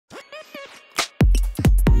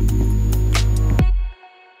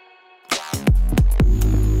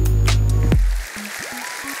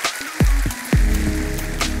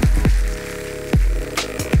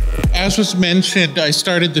as was mentioned, I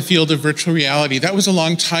started the field of virtual reality. That was a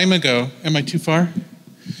long time ago. Am I too far?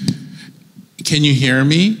 Can you hear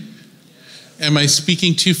me? Am I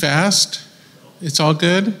speaking too fast? It's all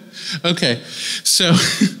good? Okay, so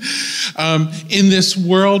in this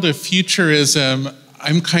world of futurism,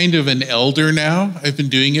 I'm kind of an elder now. I've been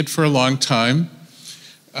doing it for a long time.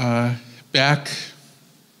 Back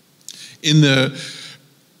in the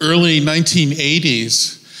early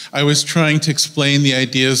 1980s, I was trying to explain the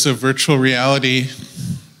ideas of virtual reality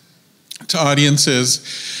to audiences,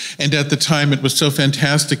 and at the time it was so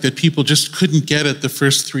fantastic that people just couldn't get it the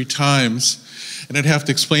first 3 times. And I'd have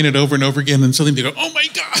to explain it over and over again, and suddenly they go, "Oh my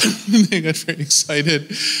God!" And they got very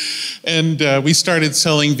excited. And we started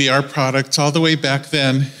selling VR products all the way back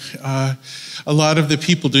then. A lot of the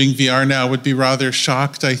people doing VR now would be rather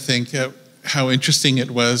shocked, I think, at how interesting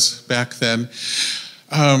it was back then.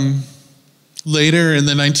 Later in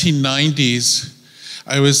the 1990s,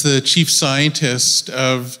 I was the chief scientist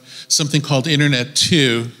of something called Internet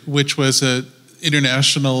 2, which was an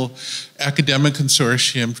international academic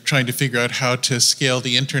consortium trying to figure out how to scale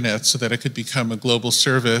the internet so that it could become a global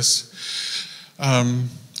service.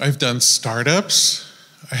 I've done startups.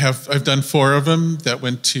 I've done 4 of them that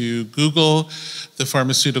went to Google, the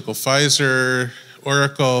pharmaceutical Pfizer,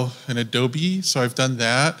 Oracle, and Adobe, so I've done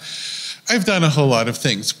that. I've done a whole lot of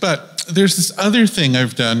things, but there's this other thing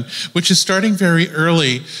I've done, which is starting very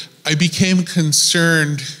early. I became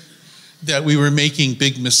concerned that we were making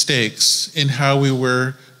big mistakes in how we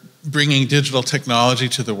were bringing digital technology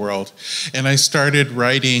to the world. And I started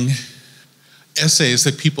writing essays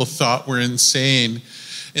that people thought were insane.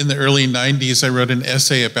 In the early 90s, I wrote an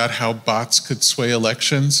essay about how bots could sway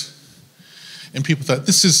elections. And people thought,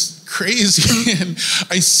 this is crazy. And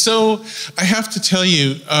I have to tell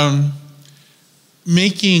you,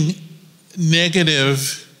 making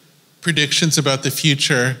negative predictions about the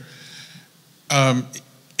future and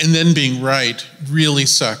then being right really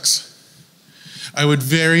sucks. I would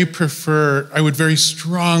very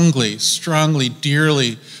strongly,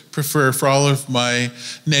 dearly prefer for all of my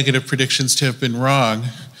negative predictions to have been wrong.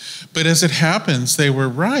 But as it happens, they were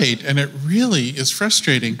right, and it really is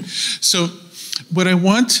frustrating. So what I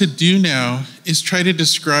want to do now is try to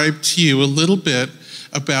describe to you a little bit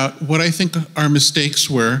about what I think our mistakes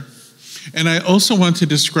were. And I also want to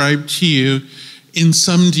describe to you in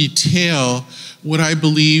some detail what I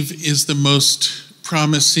believe is the most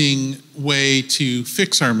promising way to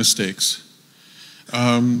fix our mistakes.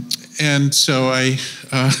 And so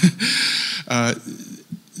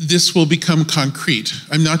this will become concrete.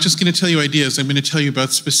 I'm not just going to tell you ideas, I'm going to tell you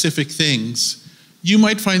about specific things. You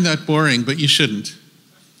might find that boring, but you shouldn't.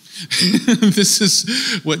 This is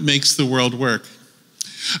what makes the world work.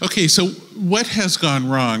 Okay, so what has gone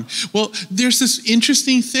wrong? Well, there's this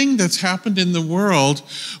interesting thing that's happened in the world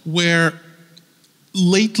where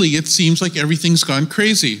lately it seems like everything's gone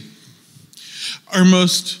crazy. Our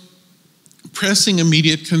most pressing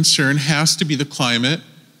immediate concern has to be the climate,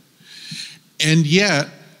 and yet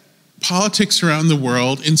politics around the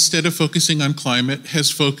world, instead of focusing on climate,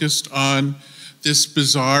 has focused on this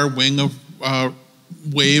bizarre wave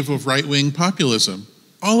of right-wing populism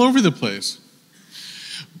all over the place.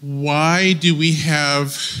 Why do we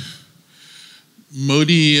have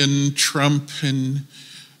Modi and Trump and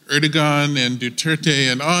Erdogan and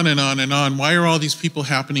Duterte and on and on and on? Why are all these people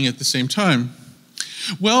happening at the same time?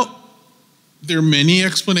 Well, there are many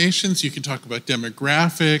explanations. You can talk about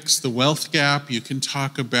demographics, the wealth gap. You can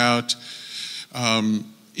talk about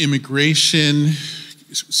immigration,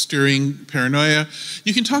 stirring paranoia.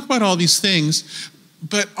 You can talk about all these things,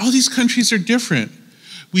 but all these countries are different.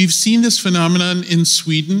 We've seen this phenomenon in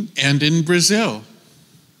Sweden and in Brazil.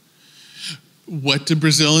 What do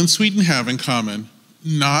Brazil and Sweden have in common?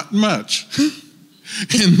 Not much.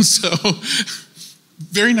 And so,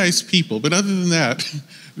 very nice people, but other than that,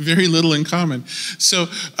 very little in common. So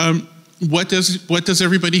what does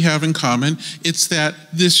everybody have in common? It's that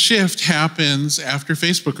this shift happens after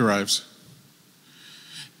Facebook arrives.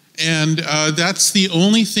 And that's the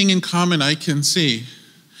only thing in common I can see.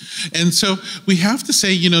 And so we have to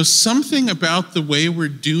say, something about the way we're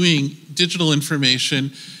doing digital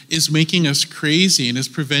information is making us crazy and is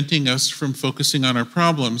preventing us from focusing on our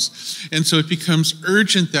problems. And so it becomes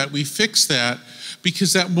urgent that we fix that,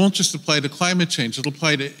 because that won't just apply to climate change, it'll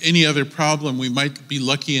apply to any other problem we might be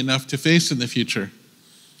lucky enough to face in the future,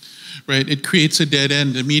 right? It creates a dead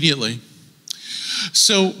end immediately.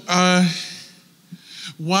 So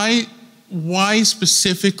why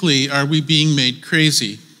specifically are we being made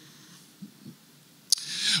crazy?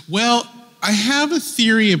 Well, I have a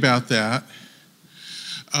theory about that.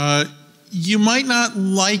 You might not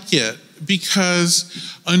like it,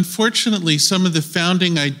 because unfortunately some of the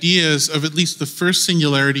founding ideas of at least the first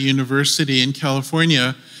Singularity University in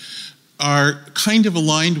California are kind of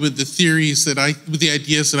aligned with the theories that with the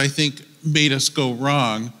ideas that I think made us go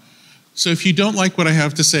wrong. So if you don't like what I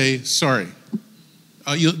have to say, sorry.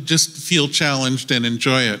 You'll just feel challenged and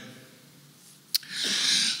enjoy it.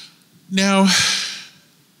 Now,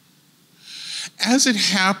 as it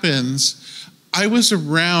happens, I was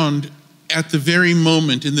around at the very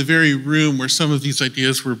moment, in the very room where some of these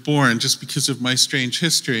ideas were born, just because of my strange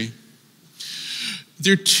history.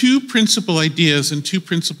 There are two principal ideas and two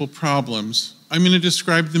principal problems. I'm going to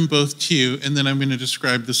describe them both to you, and then I'm going to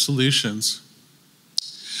describe the solutions.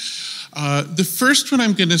 The first one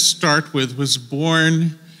I'm going to start with was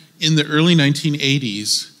born in the early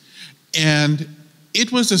 1980s, and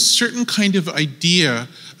it was a certain kind of idea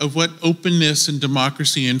of what openness and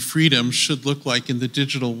democracy and freedom should look like in the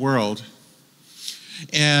digital world.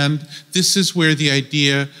 And this is where the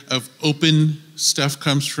idea of open stuff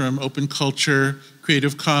comes from, open culture,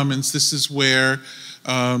 Creative Commons. This is where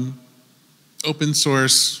open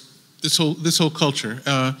source, this whole culture.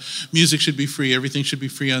 Music should be free, everything should be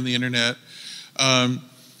free on the internet.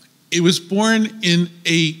 It was born in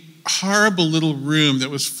a horrible little room that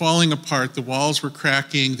was falling apart. The walls were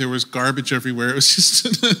cracking. There was garbage everywhere. It was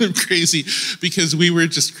just crazy because we were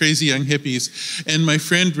just crazy young hippies. And my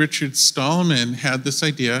friend Richard Stallman had this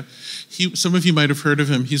idea. Some of you might have heard of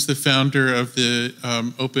him. He's the founder of the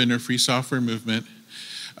open or free software movement.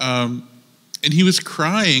 And he was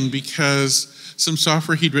crying because some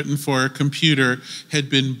software he'd written for a computer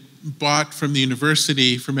had been bought from the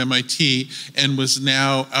university, from MIT, and was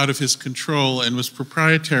now out of his control and was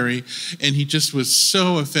proprietary. And he just was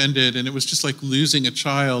so offended, and it was just like losing a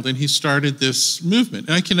child. And he started this movement.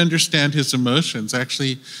 And I can understand his emotions. I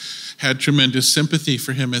actually had tremendous sympathy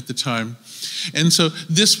for him at the time. And so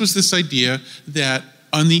this was this idea that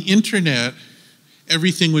on the internet,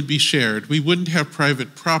 everything would be shared. We wouldn't have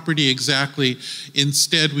private property exactly.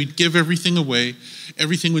 Instead, we'd give everything away.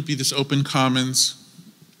 Everything would be this open commons.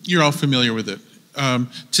 You're all familiar with it.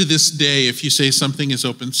 To this day, if you say something is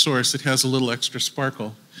open source, it has a little extra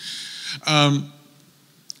sparkle. Now,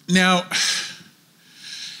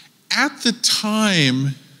 at the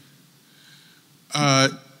time,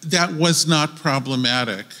 that was not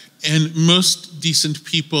problematic, and most decent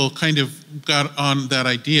people kind of got on that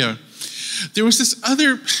idea. There was this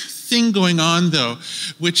other thing going on, though,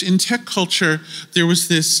 which in tech culture, there was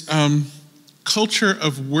this culture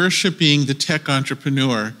of worshiping the tech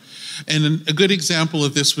entrepreneur. And a good example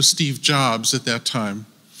of this was Steve Jobs at that time.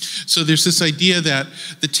 So there's this idea that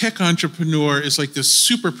the tech entrepreneur is like this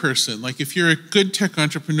super person. Like if you're a good tech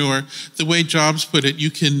entrepreneur, the way Jobs put it,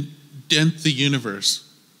 you can dent the universe.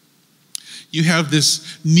 You have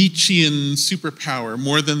this Nietzschean superpower,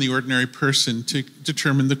 more than the ordinary person, to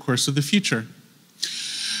determine the course of the future.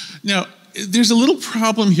 Now, there's a little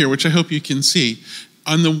problem here, which I hope you can see.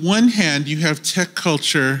 On the one hand, you have tech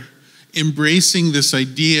culture embracing this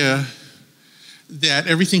idea that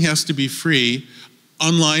everything has to be free.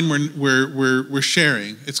 Online, we're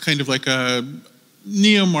sharing. It's kind of like a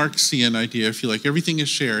neo-Marxian idea, if you like. Everything is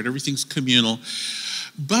shared, everything's communal.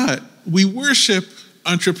 But we worship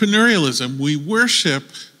entrepreneurialism. We worship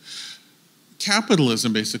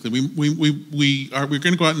capitalism, basically. We're going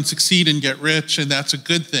to go out and succeed and get rich, and that's a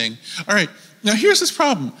good thing. All right, now here's this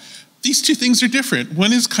problem. These two things are different.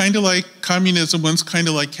 One is kind of like communism, one's kind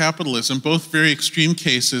of like capitalism, both very extreme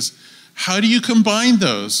cases. How do you combine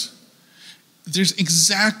those? There's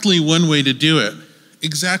exactly one way to do it.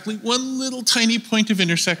 Exactly one little tiny point of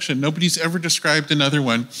intersection. Nobody's ever described another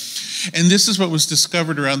one. And this is what was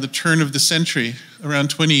discovered around the turn of the century, around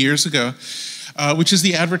 20 years ago, which is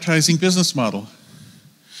the advertising business model.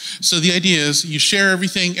 So the idea is you share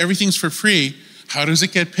everything, everything's for free. How does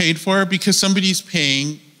it get paid for? Because somebody's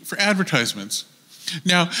paying for advertisements.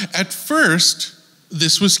 Now, at first,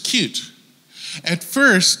 this was cute. At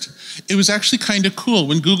first, it was actually kind of cool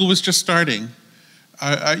when Google was just starting.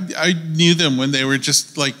 I knew them when they were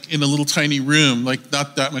just like in a little tiny room, like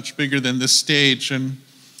not that much bigger than this stage, and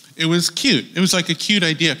it was cute. It was like a cute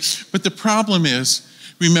idea. But the problem is,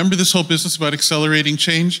 remember this whole business about accelerating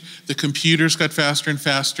change? The computers got faster and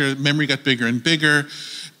faster, memory got bigger and bigger,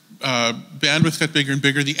 bandwidth got bigger and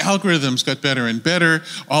bigger, the algorithms got better and better,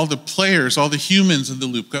 all the players, all the humans in the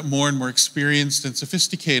loop got more and more experienced and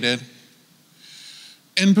sophisticated.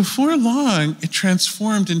 And before long, it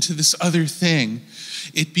transformed into this other thing.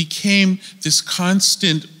 It became this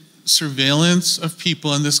constant surveillance of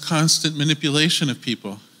people and this constant manipulation of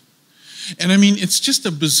people. And I mean, it's just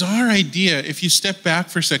a bizarre idea. If you step back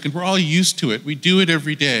for a second, we're all used to it. We do it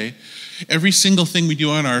every day. Every single thing we do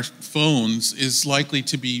on our phones is likely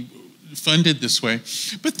to be funded this way.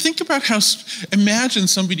 But think about how, imagine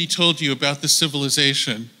somebody told you about this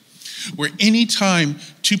civilization where any time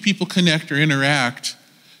two people connect or interact,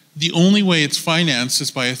 the only way it's financed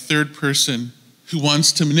is by a third person who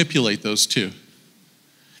wants to manipulate those two.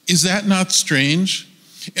 Is that not strange?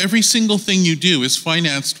 Every single thing you do is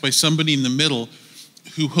financed by somebody in the middle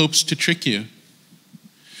who hopes to trick you.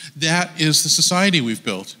 That is the society we've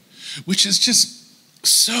built, which is just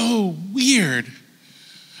so weird.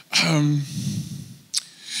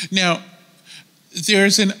 Now,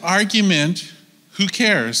 there's an argument, who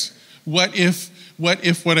cares? What if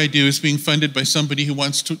what I do is being funded by somebody who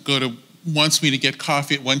wants me to get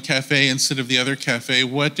coffee at one cafe instead of the other cafe?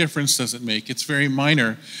 What difference does it make? It's very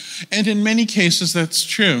minor. And in many cases, that's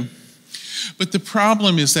true. But the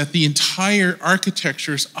problem is that the entire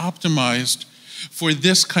architecture is optimized for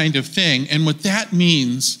this kind of thing. And what that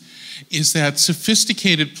means is that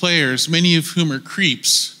sophisticated players, many of whom are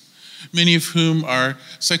creeps, many of whom are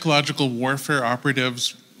psychological warfare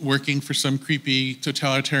operatives working for some creepy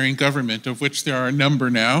totalitarian government, of which there are a number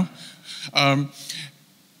now,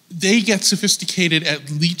 they get sophisticated at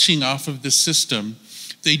leeching off of the system.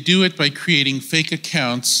 They do it by creating fake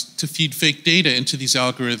accounts to feed fake data into these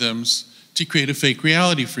algorithms to create a fake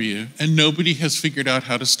reality for you. And nobody has figured out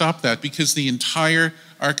how to stop that because the entire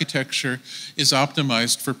architecture is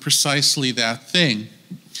optimized for precisely that thing.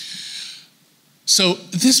 So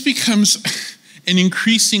this becomes an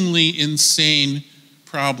increasingly insane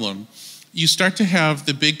problem. You start to have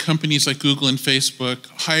the big companies like Google and Facebook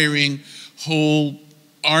hiring whole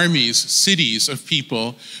armies, cities of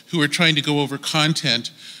people who are trying to go over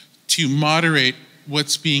content to moderate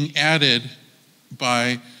what's being added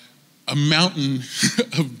by a mountain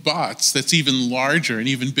of bots that's even larger, an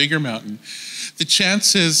even bigger mountain. The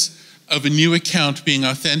chances of a new account being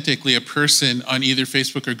authentically a person on either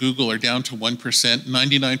Facebook or Google are down to 1%.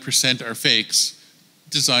 99% are fakes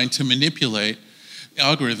designed to manipulate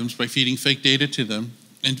algorithms by feeding fake data to them,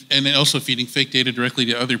 and also feeding fake data directly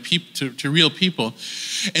to other people, to real people.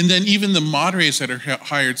 And then even the moderators that are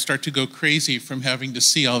hired start to go crazy from having to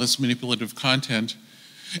see all this manipulative content.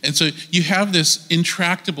 And so you have this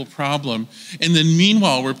intractable problem, and then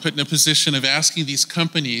meanwhile we're put in a position of asking these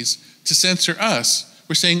companies to censor us.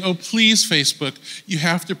 We're saying, oh, please, Facebook, you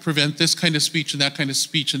have to prevent this kind of speech and that kind of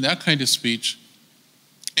speech and that kind of speech.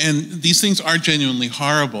 And these things are genuinely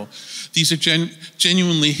horrible. These are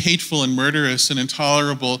genuinely hateful and murderous and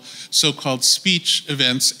intolerable so-called speech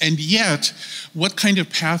events. And yet, what kind of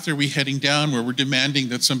path are we heading down where we're demanding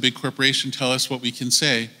that some big corporation tell us what we can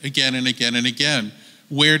say again and again and again?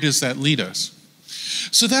 Where does that lead us?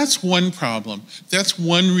 So that's one problem. That's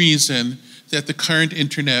one reason that the current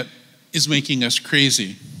internet is making us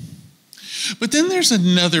crazy. But then there's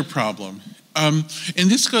another problem. And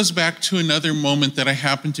this goes back to another moment that I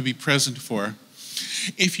happen to be present for.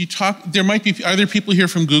 If you talk, are there people here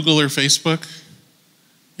from Google or Facebook?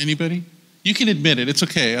 Anybody? You can admit it, it's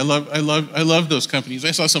okay. I love those companies.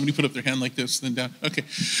 I saw somebody put up their hand like this, then down. Okay.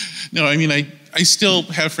 No, I mean, I still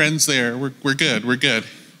have friends there. We're good, we're good.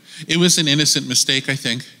 It was an innocent mistake, I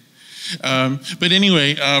think. But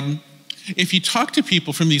anyway, if you talk to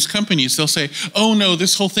people from these companies, they'll say, oh no,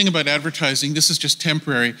 this whole thing about advertising, this is just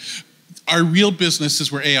temporary. Our real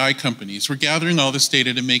businesses were AI companies. We're gathering all this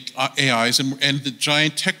data to make AIs, and the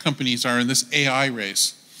giant tech companies are in this AI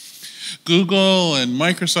race. Google and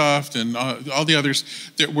Microsoft and all the others,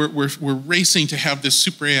 we're racing to have this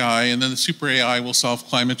super AI, and then the super AI will solve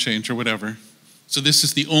climate change or whatever. So this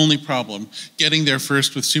is the only problem. Getting there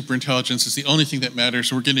first with super intelligence is the only thing that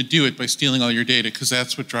matters, and we're going to do it by stealing all your data, because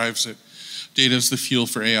that's what drives it. Data is the fuel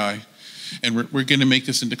for AI, and we're going to make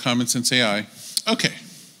this into common sense AI. Okay.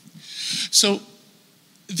 So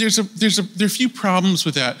there are a few problems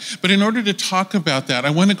with that, but in order to talk about that, I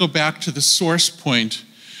want to go back to the source point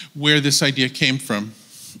where this idea came from.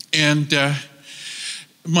 And the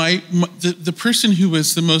person who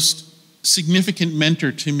was the most significant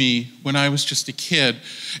mentor to me when I was just a kid,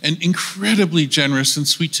 and incredibly generous and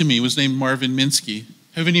sweet to me, was named Marvin Minsky.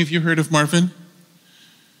 Have any of you heard of Marvin?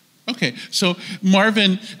 Okay, so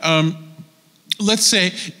Marvin, let's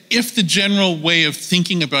say, if the general way of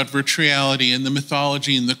thinking about virtual reality and the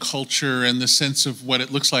mythology and the culture and the sense of what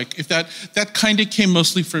it looks like, if that kind of came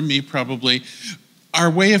mostly from me probably, our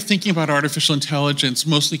way of thinking about artificial intelligence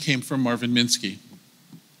mostly came from Marvin Minsky.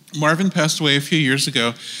 Marvin passed away a few years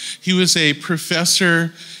ago. He was a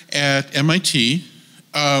professor at MIT,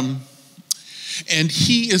 and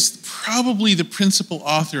he is probably the principal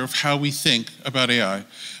author of how we think about AI.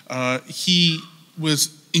 He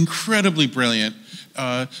was incredibly brilliant,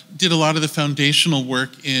 did a lot of the foundational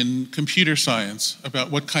work in computer science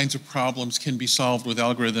about what kinds of problems can be solved with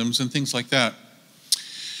algorithms and things like that.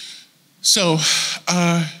 So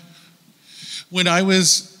when I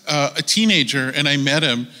was a teenager and I met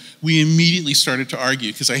him, we immediately started to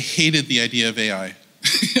argue because I hated the idea of AI.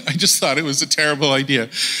 I just thought it was a terrible idea.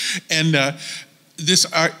 And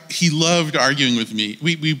he loved arguing with me.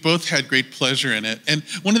 We both had great pleasure in it. And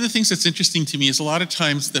one of the things that's interesting to me is a lot of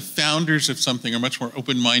times the founders of something are much more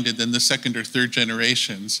open-minded than the second or third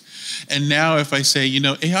generations. And now if I say,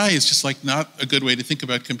 AI is just like not a good way to think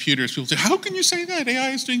about computers, people say, how can you say that?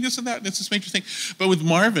 AI is doing this and that, and it's this major thing. But with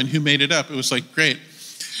Marvin, who made it up, it was like, great.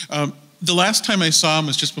 The last time I saw him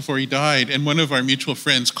was just before he died, and one of our mutual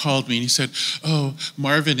friends called me and he said, oh,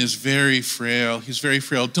 Marvin is very frail. He's very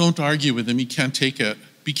frail. Don't argue with him. He can't take it.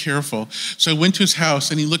 Be careful. So I went to his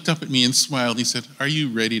house and he looked up at me and smiled. He said, are you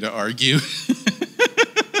ready to argue?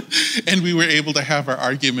 And we were able to have our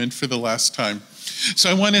argument for the last time.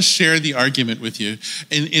 So I want to share the argument with you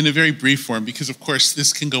in a very brief form because, of course,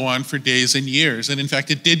 this can go on for days and years. And in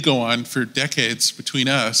fact, it did go on for decades between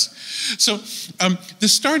us. So the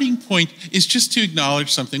starting point is just to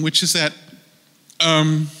acknowledge something, which is that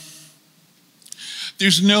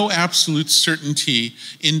there's no absolute certainty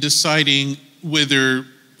in deciding whether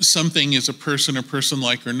something is a person or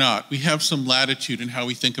person-like or not. We have some latitude in how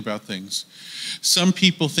we think about things. Some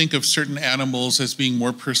people think of certain animals as being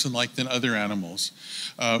more person-like than other animals.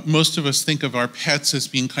 Most of us think of our pets as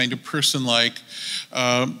being kind of person-like.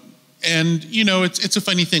 And, it's a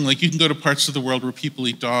funny thing. Like, you can go to parts of the world where people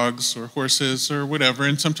eat dogs or horses or whatever,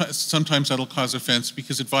 and sometimes that'll cause offense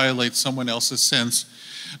because it violates someone else's sense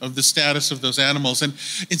of the status of those animals. And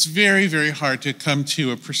it's very, very hard to come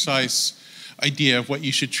to a precise idea of what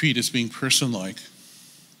you should treat as being person-like.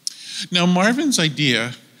 Now, Marvin's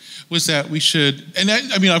idea was that we should, and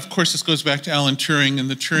of course, this goes back to Alan Turing and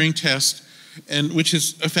the Turing test, which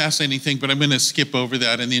is a fascinating thing, but I'm going to skip over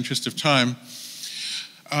that in the interest of time.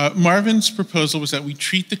 Marvin's proposal was that we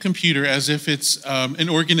treat the computer as if it's an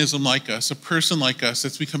organism like us, a person like us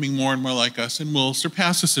that's becoming more and more like us and will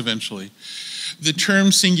surpass us eventually. The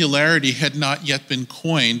term singularity had not yet been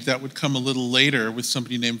coined. That would come a little later with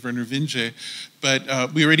somebody named Werner Vinge,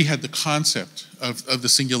 but we already had the concept of the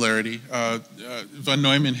singularity. Von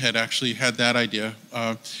Neumann had actually had that idea.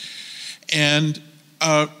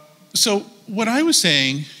 So what I was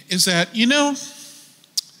saying is that,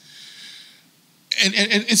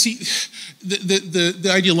 and see,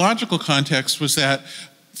 the ideological context was that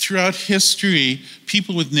throughout history,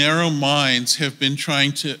 people with narrow minds have been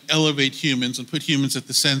trying to elevate humans and put humans at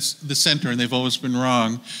the center, and they've always been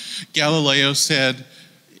wrong. Galileo said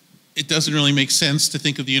it doesn't really make sense to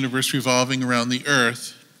think of the universe revolving around the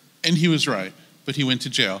Earth, and he was right, but he went to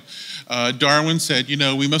jail. Darwin said,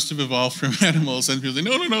 we must have evolved from animals, and people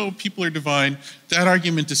say, no, people are divine. That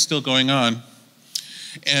argument is still going on,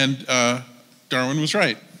 and Darwin was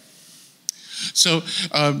right. So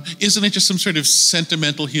isn't it just some sort of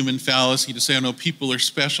sentimental human fallacy to say, oh no, people are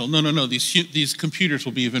special? No, these computers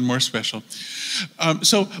will be even more special.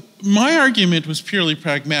 So my argument was purely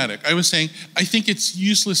pragmatic. I was saying, I think it's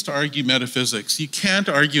useless to argue metaphysics. You can't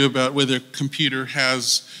argue about whether a computer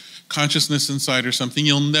has consciousness inside or something.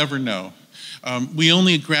 You'll never know. We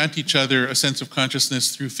only grant each other a sense of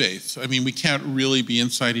consciousness through faith. We can't really be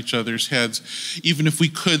inside each other's heads. Even if we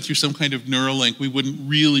could through some kind of neural link, we wouldn't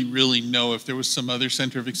really know if there was some other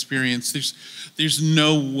center of experience. There's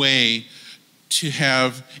no way to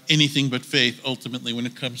have anything but faith ultimately when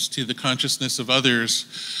it comes to the consciousness of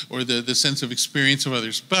others or the sense of experience of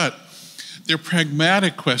others. But they're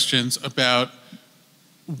pragmatic questions about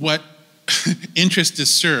what interest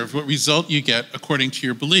is served, what result you get according to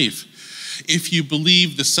your belief. If you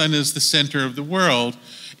believe the sun is the center of the world,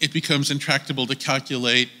 it becomes intractable to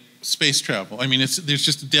calculate space travel. There's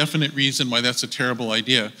just a definite reason why that's a terrible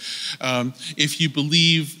idea. If you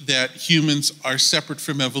believe that humans are separate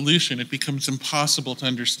from evolution, it becomes impossible to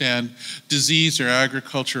understand disease or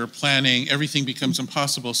agriculture or planning. Everything becomes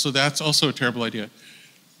impossible. So that's also a terrible idea.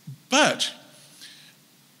 But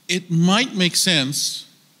it might make sense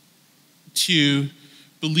to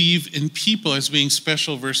believe in people as being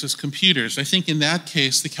special versus computers. I think in that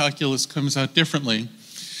case, the calculus comes out differently.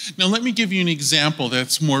 Now, let me give you an example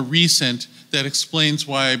that's more recent that explains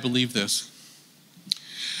why I believe this.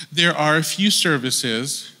 There are a few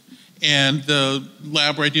services, and the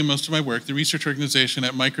lab where I do most of my work, the research organization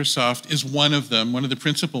at Microsoft, is one of them, one of the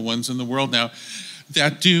principal ones in the world now,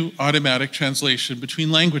 that do automatic translation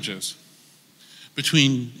between languages,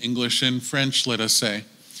 between English and French, let us say.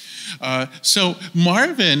 So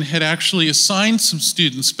Marvin had actually assigned some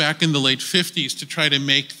students back in the late 50s to try to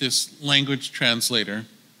make this language translator.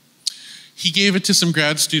 He gave it to some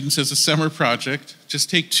grad students as a summer project. Just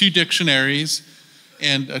take 2 dictionaries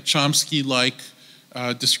and a Chomsky-like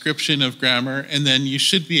description of grammar, and then you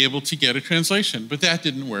should be able to get a translation. But that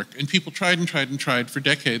didn't work, and people tried and tried and tried for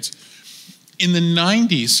decades. In the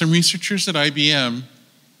 90s, some researchers at IBM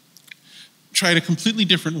tried a completely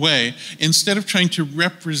different way. Instead of trying to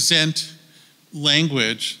represent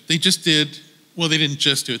language, they just did, well, they didn't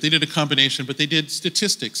just do it, they did a combination, but they did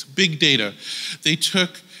statistics, big data. They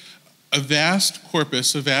took a vast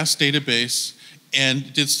corpus, a vast database,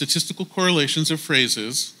 and did statistical correlations of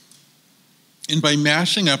phrases. And by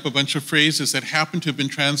mashing up a bunch of phrases that happened to have been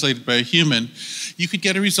translated by a human, you could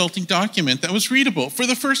get a resulting document that was readable for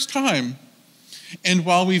the first time. And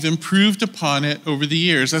while we've improved upon it over the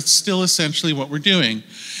years, that's still essentially what we're doing.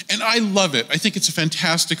 And I love it. I think it's a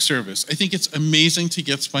fantastic service. I think it's amazing to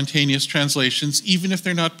get spontaneous translations, even if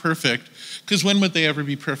they're not perfect, because when would they ever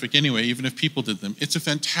be perfect anyway, even if people did them? It's a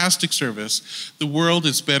fantastic service. The world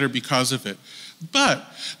is better because of it. But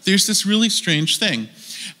there's this really strange thing.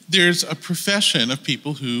 There's a profession of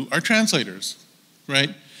people who are translators, right?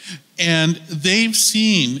 And they've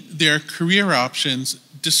seen their career options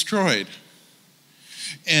destroyed.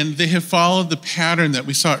 And they have followed the pattern that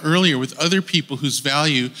we saw earlier with other people whose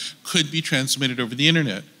value could be transmitted over the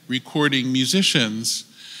internet. Recording musicians,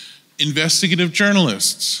 investigative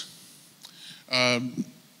journalists,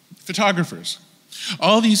 photographers.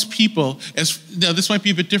 All these people, now this might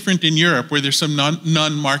be a bit different in Europe where there's some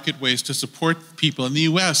non-market ways to support people. In the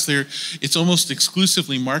US, it's almost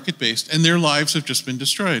exclusively market-based, and their lives have just been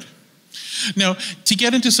destroyed. Now, to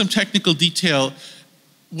get into some technical detail,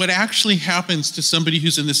 what actually happens to somebody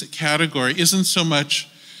who's in this category isn't so much,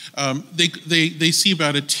 they see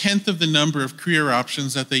about 1/10 of the number of career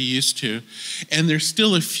options that they used to, and there's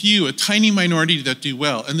still a tiny minority that do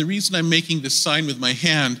well. And the reason I'm making this sign with my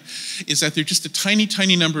hand is that there's just a tiny,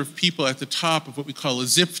 tiny number of people at the top of what we call a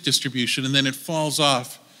zip distribution, and then it falls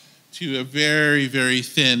off to a very, very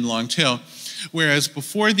thin long tail. Whereas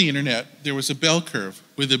before the internet, there was a bell curve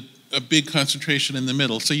with a big concentration in the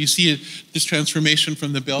middle. So you see this transformation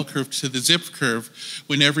from the bell curve to the zip curve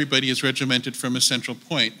when everybody is regimented from a central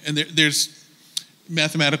point. And there's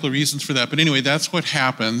mathematical reasons for that. But anyway, that's what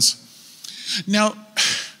happens. Now,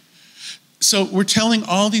 so we're telling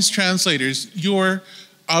all these translators, you're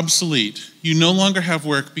obsolete. You no longer have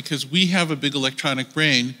work because we have a big electronic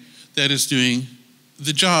brain that is doing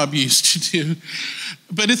the job you used to do.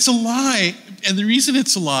 But it's a lie, and the reason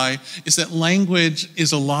it's a lie is that language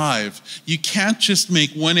is alive. You can't just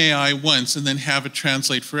make one AI once and then have it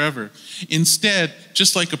translate forever. Instead,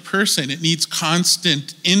 just like a person, it needs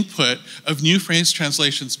constant input of new phrase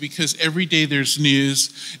translations because every day there's news,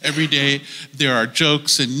 every day there are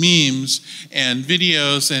jokes and memes and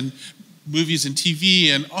videos and movies and TV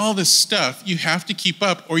and all this stuff. You have to keep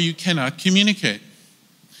up or you cannot communicate.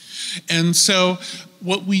 And so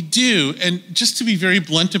what we do, and just to be very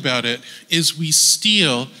blunt about it, is we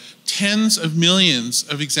steal tens of millions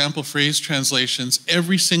of example phrase translations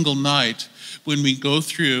every single night when we go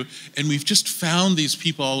through, and we've just found these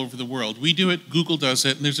people all over the world. We do it, Google does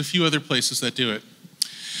it, and there's a few other places that do it.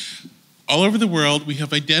 All over the world, we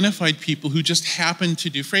have identified people who just happen to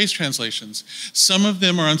do phrase translations. Some of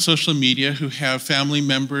them are on social media who have family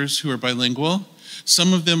members who are bilingual.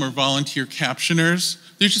 Some of them are volunteer captioners.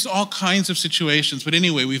 There's just all kinds of situations. But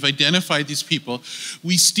anyway, we've identified these people.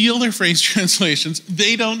 We steal their phrase translations.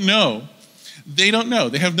 They don't know. They don't know.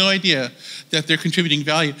 They have no idea that they're contributing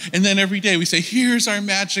value. And then every day we say, here's our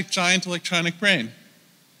magic giant electronic brain.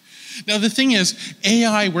 Now the thing is,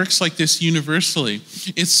 AI works like this universally.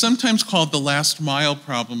 It's sometimes called the last mile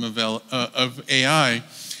problem of AI.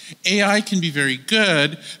 AI can be very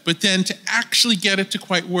good, but then to actually get it to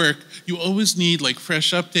quite work, you always need like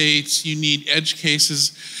fresh updates, you need edge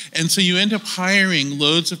cases, and so you end up hiring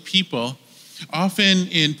loads of people, often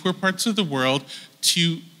in poor parts of the world,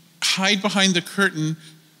 to hide behind the curtain,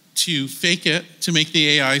 to fake it, to make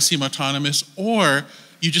the AI seem autonomous, or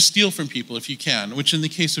you just steal from people if you can, which in the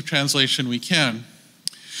case of translation we can.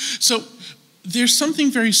 So there's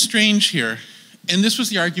something very strange here. And this was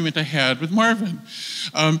the argument I had with Marvin.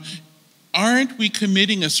 Aren't we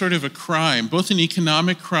committing a sort of a crime, both an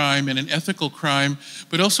economic crime and an ethical crime,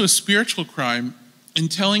 but also a spiritual crime, in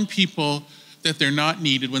telling people that they're not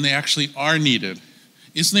needed when they actually are needed?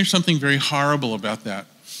 Isn't there something very horrible about that?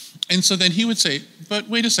 And so then he would say, but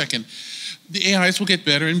wait a second, the AIs will get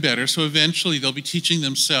better and better, so eventually they'll be teaching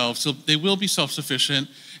themselves, so they will be self-sufficient,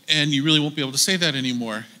 and you really won't be able to say that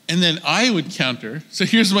anymore. And then I would counter, so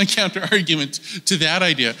here's my counter argument to that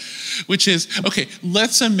idea, which is, okay,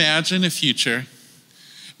 let's imagine a future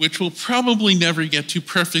which we'll probably never get to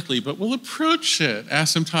perfectly, but we'll approach it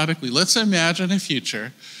asymptotically. Let's imagine a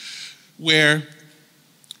future where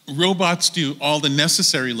robots do all the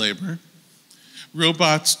necessary labor,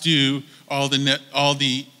 robots do all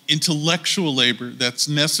the intellectual labor that's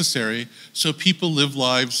necessary, so people live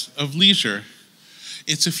lives of leisure.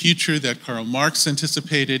 It's a future that Karl Marx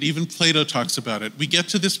anticipated, even Plato talks about it. We get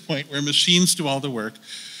to this point where machines do all the work.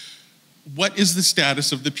 What is the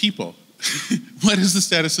status of the people? What is the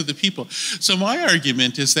status of the people? So my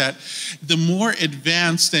argument is that the more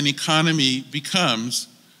advanced an economy becomes,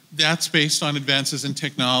 that's based on advances in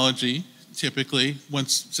technology, typically.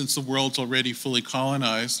 Since the world's already fully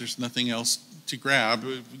colonized, there's nothing else to grab.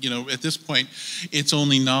 At this point, it's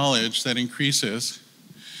only knowledge that increases,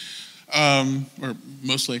 or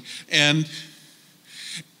mostly. And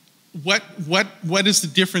what is the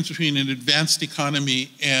difference between an advanced economy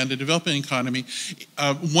and a developing economy?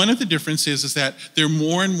 One of the differences is that there are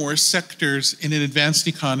more and more sectors in an advanced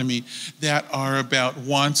economy that are about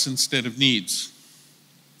wants instead of needs,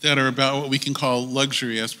 that are about what we can call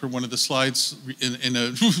luxury, as per one of the slides in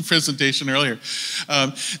a presentation earlier.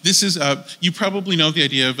 You probably know the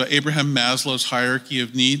idea of Abraham Maslow's hierarchy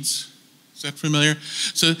of needs. Is that familiar?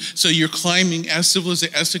 So you're climbing, as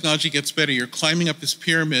technology gets better, you're climbing up this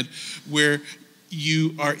pyramid where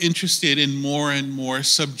you are interested in more and more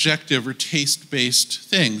subjective or taste-based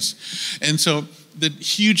things. And so the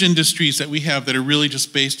huge industries that we have that are really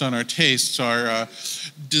just based on our tastes are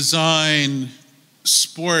design,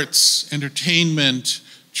 sports, entertainment,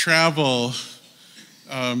 travel,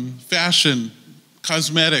 fashion,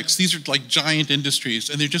 cosmetics. These are like giant industries,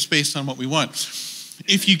 and they're just based on what we want.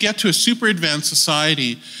 If you get to a super advanced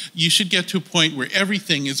society, you should get to a point where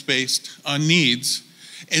everything is based on needs,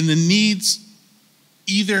 and the needs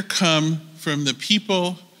either come from the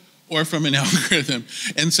people or from an algorithm.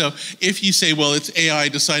 And so if you say, well, it's AI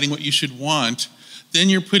deciding what you should want, then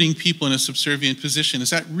you're putting people in a subservient position. Is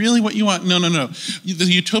that really what you want? No. The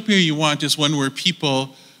utopia you want is one where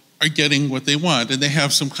people are getting what they want, and they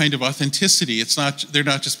have some kind of authenticity. They're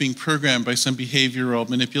not just being programmed by some behavioral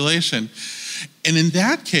manipulation. And in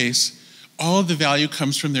that case, all of the value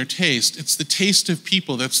comes from their taste. It's the taste of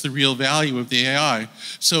people that's the real value of the AI.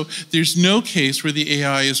 So there's no case where the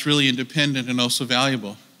AI is really independent and also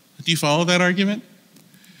valuable. Do you follow that argument?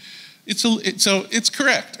 So it's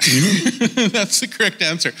correct. That's the correct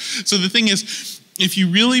answer. So the thing is, if you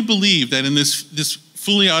really believe that in this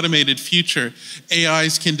fully automated future,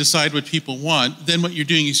 AIs can decide what people want, then what you're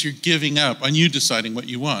doing is you're giving up on you deciding what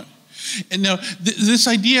you want. And now, this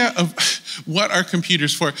idea of what are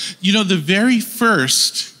computers for, the very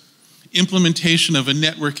first implementation of a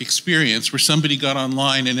network experience where somebody got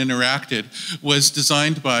online and interacted was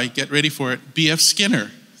designed by, get ready for it, B.F. Skinner,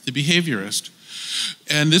 the behaviorist.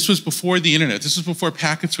 And this was before the internet. This was before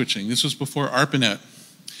packet switching. This was before ARPANET.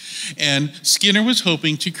 And Skinner was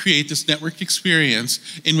hoping to create this network experience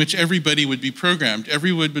in which everybody would be programmed.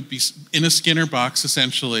 Everyone would be in a Skinner box,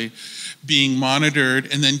 essentially, being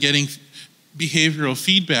monitored and then getting behavioral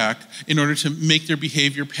feedback in order to make their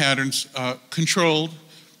behavior patterns controlled,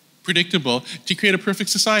 predictable, to create a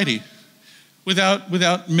perfect society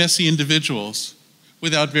without messy individuals,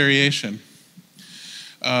 without variation,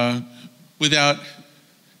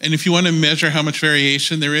 and if you want to measure how much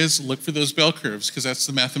variation there is, look for those bell curves, because that's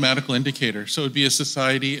the mathematical indicator. So it would be a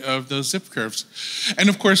society of those zip curves. And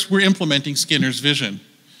of course, we're implementing Skinner's vision.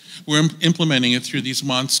 We're implementing it through these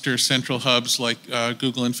monster central hubs like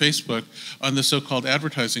Google and Facebook on the so-called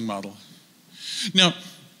advertising model. Now,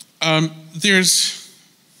 oh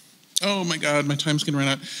my God, my time's going to run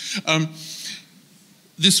out.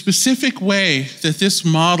 The specific way that this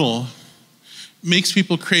model makes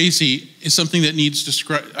people crazy is something that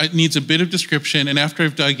needs a bit of description, and after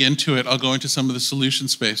I've dug into it, I'll go into some of the solution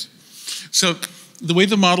space. So the way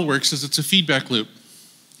the model works is it's a feedback loop.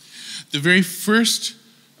 The very first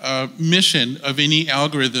mission of any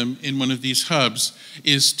algorithm in one of these hubs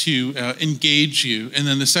is to engage you, and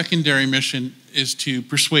then the secondary mission is to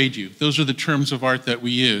persuade you. Those are the terms of art that we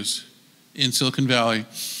use in Silicon Valley.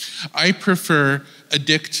 I prefer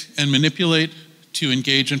addict and manipulate to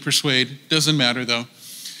engage and persuade. Doesn't matter though.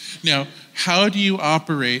 Now, how do you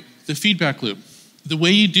operate the feedback loop? The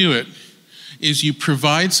way you do it is you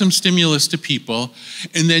provide some stimulus to people,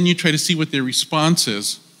 and then you try to see what their response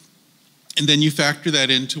is. And then you factor that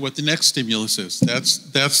into what the next stimulus is.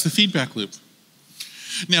 That's the feedback loop.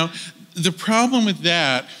 Now, the problem with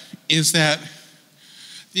that is that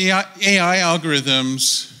the AI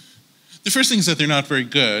algorithms, The first thing is that they're not very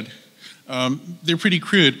good. They're pretty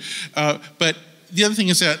crude. But the other thing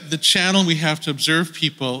is that the channel we have to observe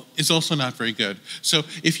people is also not very good. So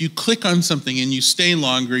if you click on something and you stay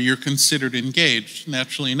longer, you're considered engaged,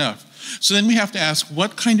 naturally enough. So then we have to ask,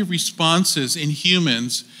 what kind of responses in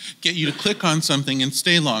humans get you to click on something and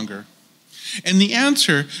stay longer? And the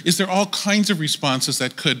answer is there are all kinds of responses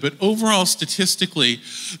that could, but overall, statistically,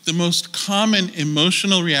 the most common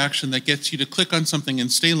emotional reaction that gets you to click on something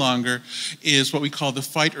and stay longer is what we call the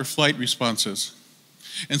fight or flight responses.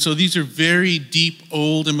 And so these are very deep,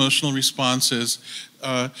 old emotional responses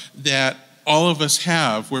that all of us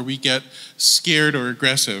have where we get scared or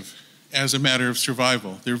aggressive as a matter of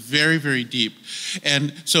survival. They're very, very deep.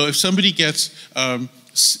 And so if somebody gets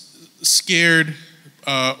scared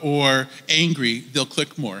or angry, they'll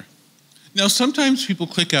click more. Now, sometimes people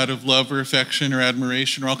click out of love or affection or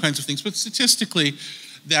admiration or all kinds of things, but statistically,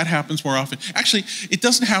 that happens more often. Actually, it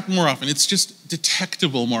doesn't happen more often. It's just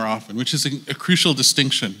detectable more often, which is a crucial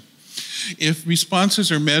distinction. If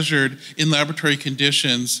responses are measured in laboratory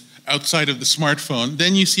conditions outside of the smartphone,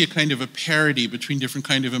 then you see a kind of a parity between different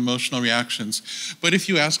kind of emotional reactions. But if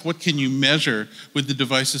you ask what can you measure with the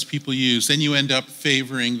devices people use, then you end up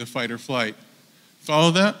favoring the fight or flight.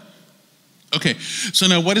 Follow that? Okay, so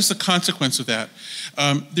now what is the consequence of that?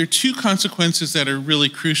 There are two consequences that are really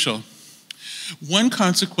crucial. One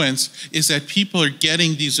consequence is that people are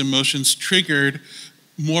getting these emotions triggered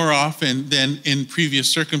more often than in previous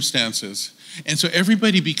circumstances. And so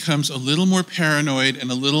everybody becomes a little more paranoid and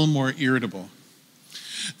a little more irritable.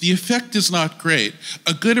 The effect is not great.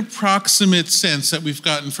 A good approximate sense that we've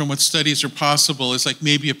gotten from what studies are possible is like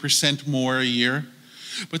maybe 1% more a year.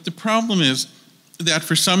 But the problem is that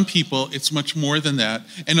for some people, it's much more than that.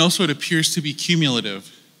 And also it appears to be cumulative.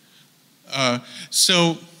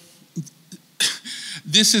 So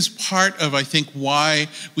this is part of, I think, why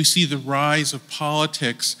we see the rise of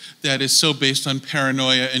politics that is so based on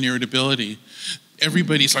paranoia and irritability.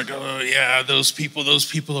 Everybody's like, oh yeah, those people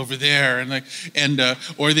over there,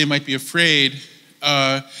 or they might be afraid.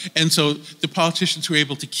 And so the politicians who are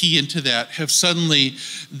able to key into that have suddenly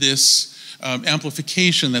this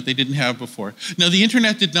amplification that they didn't have before. Now, the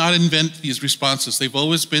internet did not invent these responses. They've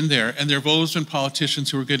always been there, and there have always been politicians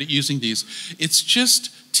who are good at using these. It's just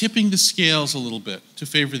tipping the scales a little bit to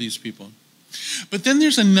favor these people. But then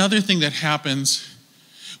there's another thing that happens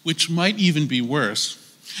which might even be worse.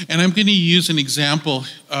 And I'm going to use an example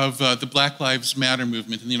of the Black Lives Matter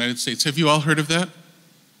movement in the United States. Have you all heard of that? Do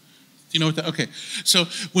you know what that? Okay. So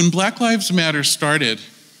when Black Lives Matter started,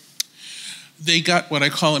 they got what I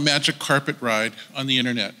call a magic carpet ride on the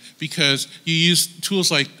internet because you use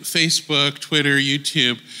tools like Facebook, Twitter,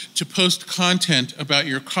 YouTube to post content about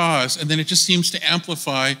your cause, and then it just seems to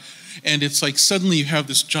amplify, and it's like suddenly you have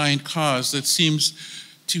this giant cause that seems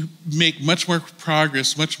to make much more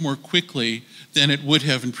progress much more quickly than it would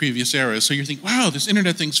have in previous eras. So you think, wow, this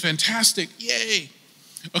internet thing's fantastic, yay.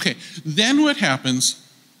 Okay, then what happens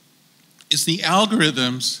is the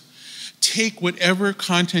algorithms take whatever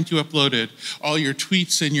content you uploaded, all your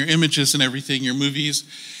tweets and your images and everything, your movies,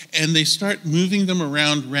 and they start moving them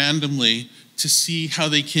around randomly to see how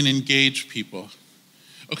they can engage people.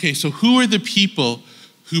 Okay, so who are the people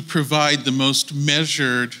who provide the most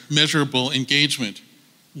measurable engagement?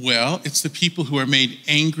 Well, it's the people who are made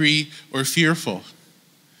angry or fearful.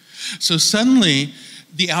 So suddenly,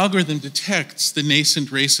 the algorithm detects the nascent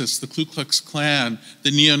racists, the Ku Klux Klan,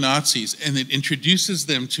 the neo-Nazis, and it introduces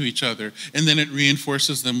them to each other, and then it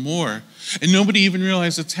reinforces them more. And nobody even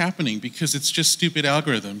realizes it's happening because it's just stupid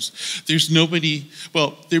algorithms. There's nobody,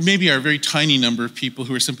 well, there maybe are a very tiny number of people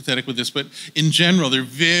who are sympathetic with this, but in general, there are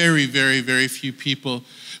very, very, very few people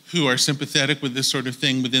who are sympathetic with this sort of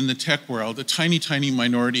thing within the tech world. A tiny, tiny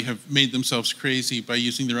minority have made themselves crazy by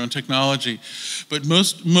using their own technology. But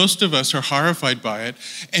most of us are horrified by it,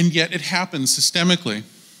 and yet it happens systemically.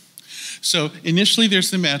 So initially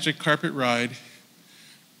there's the magic carpet ride,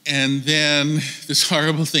 and then this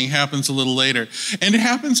horrible thing happens a little later. And it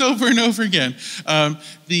happens over and over again.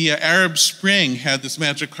 The Arab Spring had this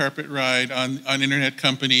magic carpet ride on internet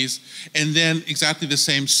companies, and then exactly the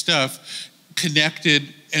same stuff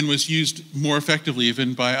connected and was used more effectively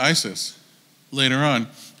even by ISIS later on.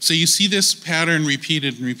 So you see this pattern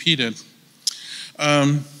repeated and repeated.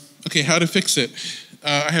 Okay, how to fix it?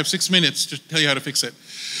 I have 6 minutes to tell you how to fix it.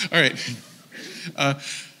 All right.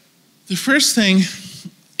 The first thing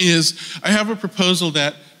is I have a proposal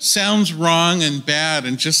that sounds wrong and bad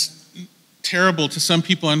and just terrible to some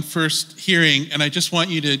people on first hearing, and I just want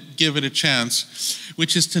you to give it a chance,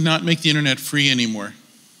 which is to not make the internet free anymore.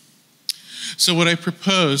 So what I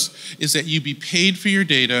propose is that you be paid for your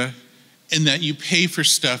data and that you pay for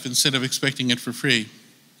stuff instead of expecting it for free.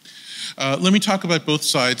 Let me talk about both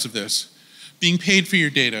sides of this. Being paid for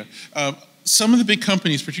your data. Some of the big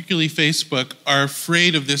companies, particularly Facebook, are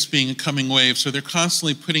afraid of this being a coming wave, so they're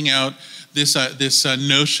constantly putting out this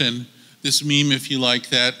notion, this meme, if you like,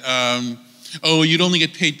 that, oh, you'd only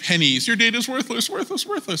get paid pennies, your data's worthless, worthless,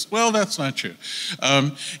 worthless. Well, that's not true.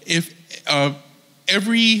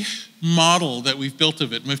 Every model that we've built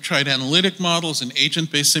of it, and we've tried analytic models and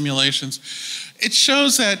agent-based simulations, it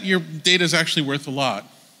shows that your data is actually worth a lot.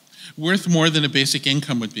 Worth more than a basic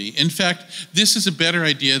income would be. In fact, this is a better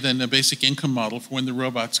idea than a basic income model for when the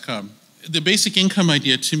robots come. The basic income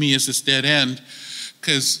idea to me is this dead end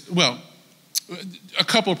because, well, a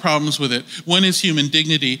couple of problems with it. One is human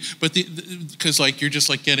dignity, but because like you're just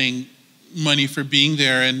like getting money for being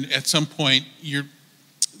there, and at some point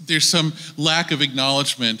there's some lack of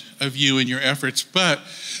acknowledgement of you and your efforts. But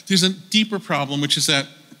there's a deeper problem, which is that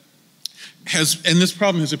and this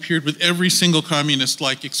problem has appeared with every single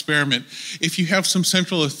communist-like experiment. If you have some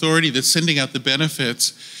central authority that's sending out the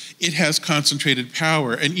benefits, it has concentrated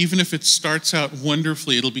power. And even if it starts out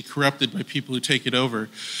wonderfully, it'll be corrupted by people who take it over.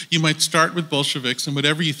 You might start with Bolsheviks, and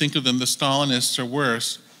whatever you think of them, the Stalinists are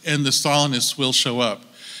worse, and the Stalinists will show up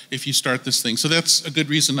if you start this thing. So that's a good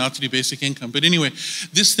reason not to do basic income. But anyway,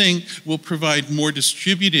 this thing will provide more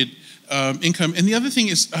distributed income. And the other thing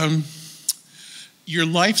is, your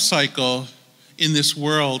life cycle in this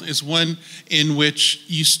world is one in which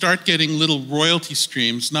you start getting little royalty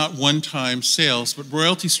streams, not one-time sales, but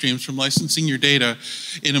royalty streams from licensing your data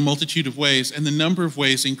in a multitude of ways. And the number of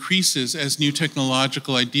ways increases as new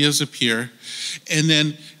technological ideas appear. And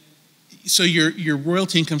then, so your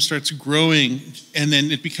royalty income starts growing, and then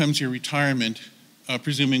it becomes your retirement,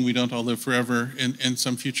 presuming we don't all live forever in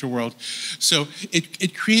some future world. So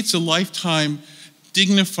it creates a lifetime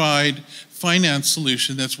dignified finance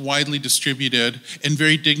solution that's widely distributed and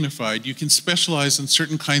very dignified. You can specialize in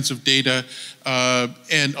certain kinds of data,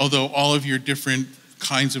 and although all of your different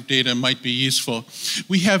kinds of data might be useful,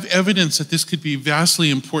 we have evidence that this could be vastly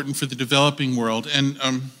important for the developing world. And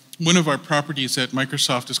one of our properties at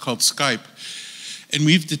Microsoft is called Skype, and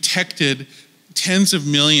we've detected tens of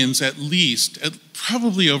millions at least,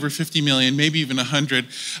 probably over 50 million, maybe even 100,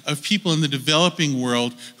 of people in the developing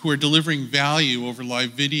world who are delivering value over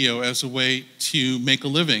live video as a way to make a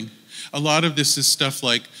living. A lot of this is stuff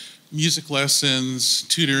like music lessons,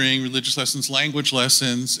 tutoring, religious lessons, language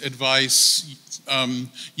lessons, advice,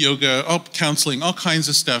 yoga, counseling, all kinds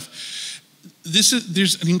of stuff.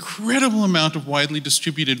 There's an incredible amount of widely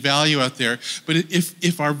distributed value out there, but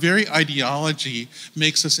if our very ideology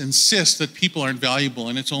makes us insist that people aren't valuable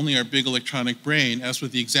and it's only our big electronic brain, as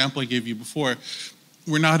with the example I gave you before,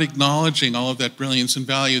 we're not acknowledging all of that brilliance and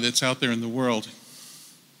value that's out there in the world.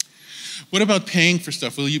 What about paying for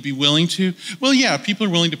stuff? Will you be willing to? Well, yeah, people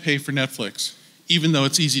are willing to pay for Netflix, even though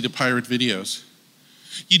it's easy to pirate videos.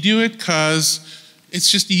 You do it because it's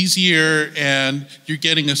just easier, and you're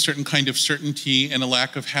getting a certain kind of certainty and a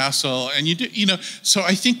lack of hassle. And so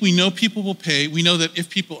I think we know people will pay. We know that if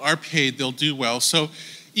people are paid, they'll do well. So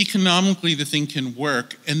economically, the thing can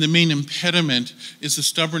work. And the main impediment is the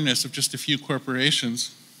stubbornness of just a few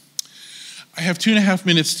corporations. I have 2.5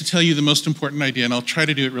 minutes to tell you the most important idea, and I'll try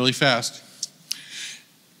to do it really fast.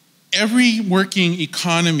 Every working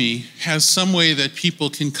economy has some way that people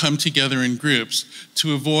can come together in groups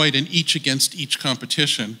to avoid an each against each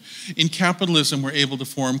competition. In capitalism, we're able to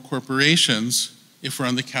form corporations, if we're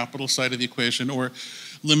on the capital side of the equation, or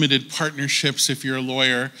limited partnerships if you're a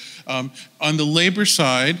lawyer. On the labor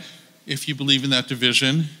side, if you believe in that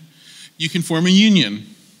division, you can form a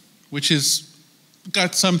union, which has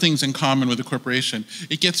got some things in common with a corporation.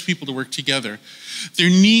 It gets people to work together.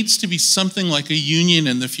 There needs to be something like a union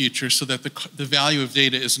in the future so that the value of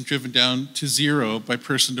data isn't driven down to zero by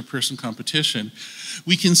person-to-person competition.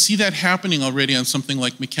 We can see that happening already on something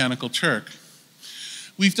like Mechanical Turk.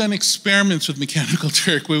 We've done experiments with Mechanical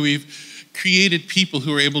Turk where we've created people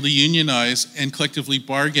who are able to unionize and collectively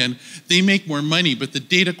bargain. They make more money, but the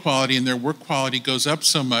data quality and their work quality goes up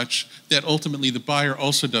so much that ultimately the buyer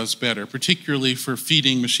also does better, particularly for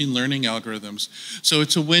feeding machine learning algorithms. So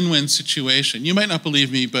it's a win-win situation. You might not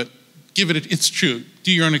believe me, but it's true.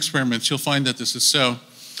 Do your own experiments, you'll find that this is so.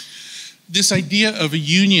 This idea of a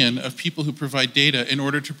union of people who provide data in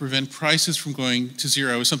order to prevent prices from going to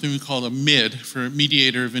zero is something we call a MID, for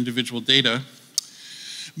mediator of individual data.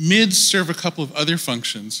 MIDs serve a couple of other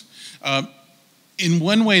functions. In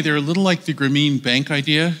one way, they're a little like the Grameen Bank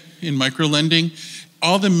idea in microlending.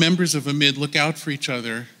 All the members of a MID look out for each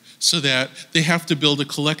other so that they have to build a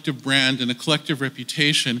collective brand and a collective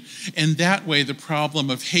reputation. And that way, the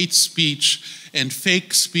problem of hate speech and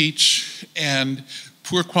fake speech and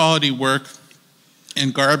poor quality work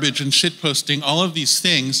and garbage and shitposting, all of these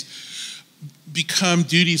things become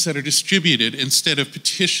duties that are distributed instead of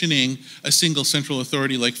petitioning a single central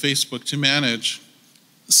authority like Facebook to manage.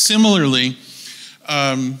 Similarly,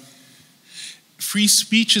 free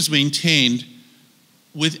speech is maintained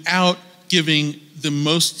without giving the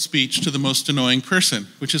most speech to the most annoying person,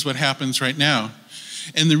 which is what happens right now.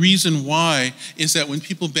 And the reason why is that when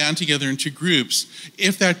people band together into groups,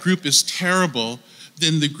 if that group is terrible,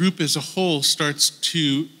 then the group as a whole starts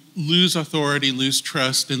to lose authority, lose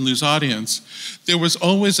trust, and lose audience. There was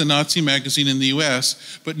always a Nazi magazine in the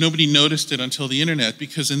US, but nobody noticed it until the internet,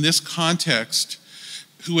 because in this context,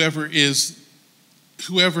 whoever is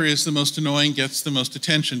the most annoying gets the most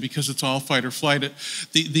attention, because it's all fight or flight.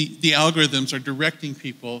 The algorithms are directing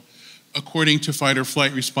people according to fight or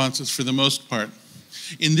flight responses for the most part.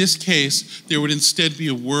 In this case, there would instead be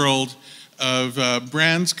a world of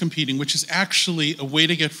brands competing, which is actually a way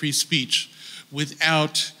to get free speech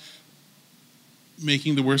without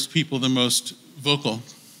making the worst people the most vocal.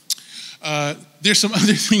 There's some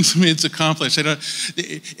other things it's accomplished.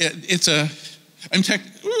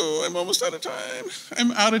 I'm almost out of time.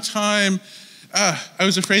 I'm out of time. I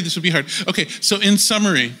was afraid this would be hard. Okay, so in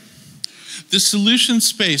summary, the solution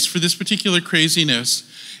space for this particular craziness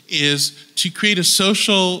is to create a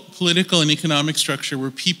social, political, and economic structure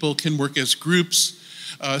where people can work as groups.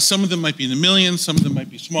 Some of them might be in the millions, some of them might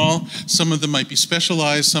be small, some of them might be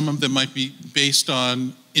specialized, some of them might be based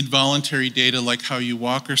on involuntary data like how you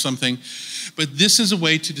walk or something. But this is a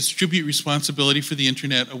way to distribute responsibility for the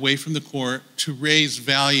internet away from the core to raise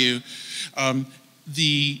value.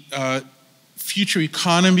 The future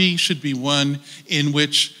economy should be one in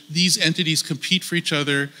which these entities compete for each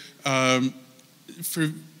other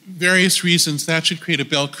for various reasons. That should create a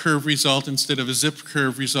bell curve result instead of a zip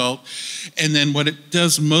curve result. And then what it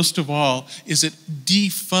does most of all is it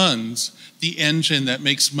defunds the engine that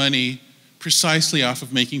makes money precisely off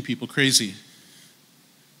of making people crazy.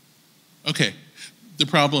 Okay, the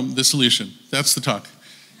problem, the solution. That's the talk.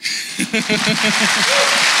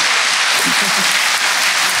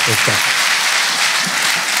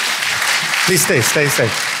 Please stay.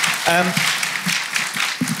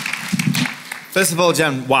 First of all,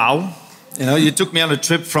 Jan, wow. You know, you took me on a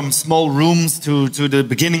trip from small rooms to the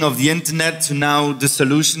beginning of the internet to now the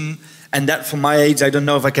solution. And that, for my age, I don't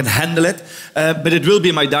know if I can handle it. But it will be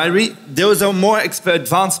in my diary. Those are more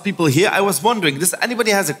advanced people here. I was wondering, does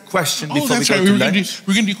anybody has a question before we go to lunch?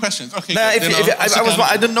 We're going to do questions. Okay.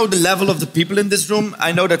 I don't know the level of the people in this room.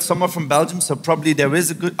 I know that some are from Belgium, so probably there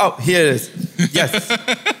is a good... Oh, here it is. Yes.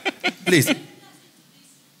 Please.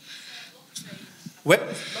 What?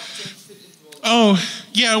 Oh,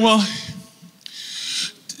 yeah, well,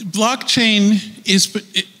 blockchain is...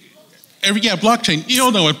 blockchain. You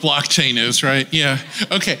all know what blockchain is, right? Yeah.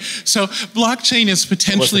 Okay. So blockchain is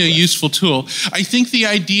potentially a useful tool. I think the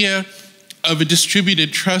idea of a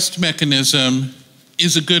distributed trust mechanism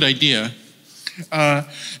is a good idea.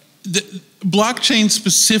 The blockchain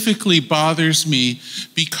specifically bothers me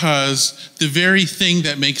because the very thing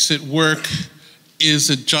that makes it work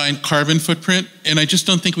is a giant carbon footprint, and I just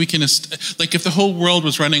don't think we can, like if the whole world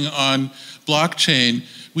was running on blockchain,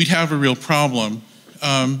 we'd have a real problem.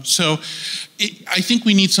 I think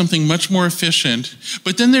we need something much more efficient.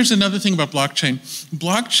 But then there's another thing about blockchain.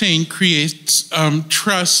 Blockchain creates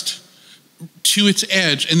trust to its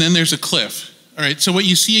edge, and then there's a cliff. All right, so what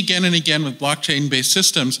you see again and again with blockchain-based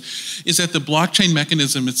systems is that the blockchain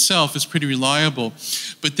mechanism itself is pretty reliable,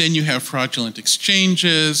 but then you have fraudulent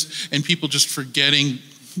exchanges and people just forgetting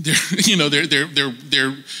their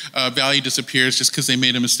value disappears just because they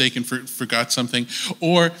made a mistake and forgot something,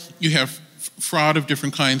 or you have fraud of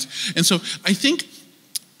different kinds. And so I think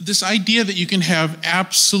this idea that you can have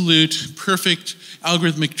absolute, perfect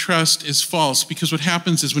algorithmic trust is false, because what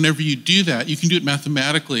happens is whenever you do that, you can do it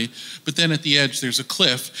mathematically, but then at the edge there's a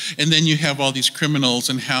cliff, and then you have all these criminals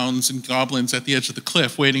and hounds and goblins at the edge of the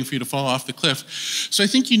cliff waiting for you to fall off the cliff. So I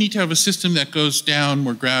think you need to have a system that goes down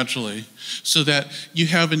more gradually, so that you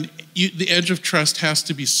have the edge of trust has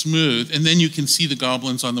to be smooth, and then you can see the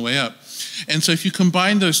goblins on the way up. And so if you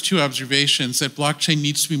combine those two observations, that blockchain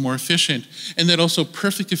needs to be more efficient, and that also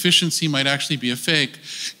perfect efficiency might actually be a fake,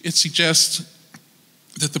 it suggests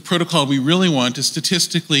that the protocol we really want is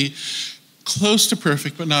statistically close to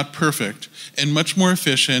perfect, but not perfect, and much more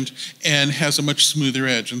efficient, and has a much smoother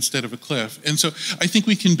edge instead of a cliff. And so I think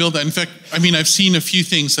we can build that. In fact, I mean, I've seen a few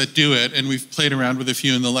things that do it, and we've played around with a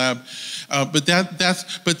few in the lab. But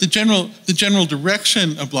the general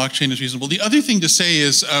direction of blockchain is reasonable. The other thing to say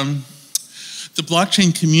is the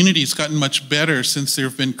blockchain community has gotten much better since there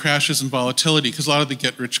have been crashes and volatility, because a lot of the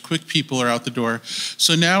get-rich-quick people are out the door.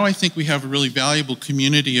 So now I think we have a really valuable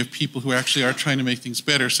community of people who actually are trying to make things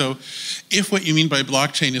better. So if what you mean by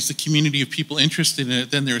blockchain is the community of people interested in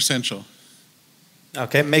it, then they're essential.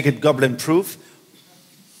 Okay, make it goblin-proof.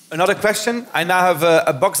 Another question. I now have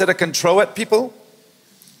a box that I can throw at people.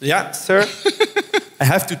 Yeah, sir. I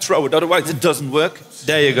have to throw it, otherwise it doesn't work.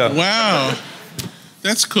 There you go. Wow,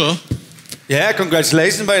 that's cool. Yeah,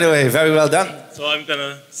 congratulations, by the way. Very well done. So I'm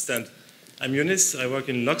gonna stand. I'm Eunice. I work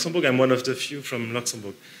in Luxembourg. I'm one of the few from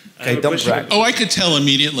Luxembourg. Okay, don't brag. Oh, I could tell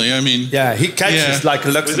immediately. I mean, yeah, he catches like a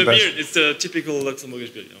Luxembourg. With a beard. It's the typical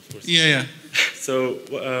Luxembourgish beard, of course. Yeah, yeah. So,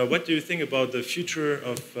 what do you think about the future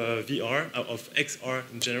of VR, of XR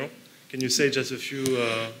in general? Can you say just a few?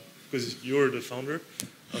 Because you're the founder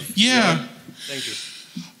of VR. Thank you.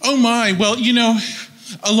 Oh my. Well, you know,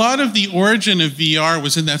 a lot of the origin of VR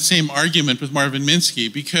was in that same argument with Marvin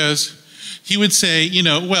Minsky, because he would say, you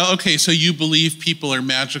know, well, okay, so you believe people are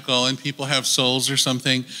magical and people have souls or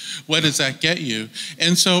something. What does that get you?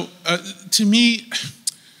 And so, to me,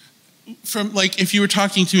 from like, if you were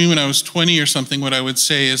talking to me when I was 20 or something, what I would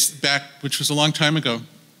say is which was a long time ago,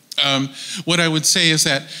 what I would say is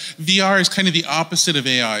that VR is kind of the opposite of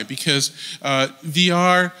AI, because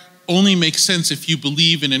VR only makes sense if you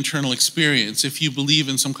believe in internal experience, if you believe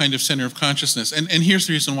in some kind of center of consciousness. And here's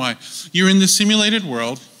the reason why. You're in this simulated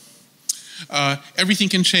world. Everything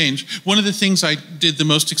can change. One of the things I did the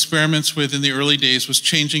most experiments with in the early days was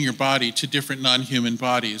changing your body to different non-human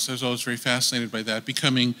bodies. I was always very fascinated by that,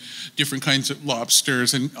 becoming different kinds of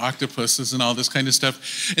lobsters and octopuses and all this kind of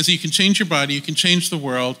stuff. And so you can change your body, you can change the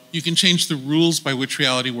world, you can change the rules by which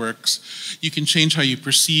reality works, you can change how you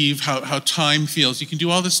perceive, how time feels, you can do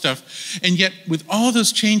all this stuff. And yet, with all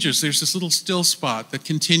those changes, there's this little still spot that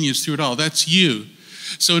continues through it all. That's you.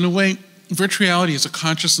 So in a way, virtual reality is a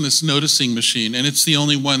consciousness noticing machine, and it's the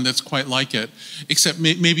only one that's quite like it, except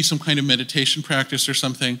maybe some kind of meditation practice or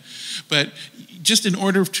something. But just in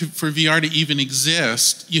order for VR to even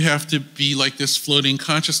exist, you have to be like this floating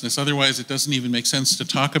consciousness. Otherwise, it doesn't even make sense to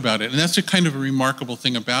talk about it. And that's a kind of a remarkable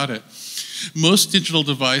thing about it. Most digital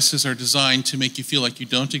devices are designed to make you feel like you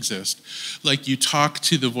don't exist. Like you talk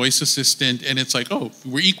to the voice assistant and it's like, oh,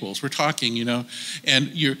 we're equals, we're talking, you know, and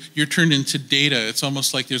you're turned into data. It's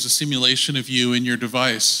almost like there's a simulation of you in your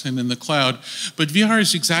device and in the cloud. But VR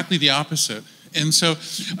is exactly the opposite. And so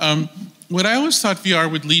what I always thought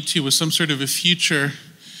VR would lead to was some sort of a future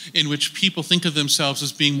in which people think of themselves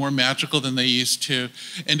as being more magical than they used to,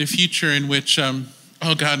 and a future in which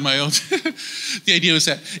oh God, my old. The idea was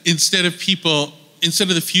that instead of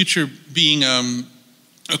the future being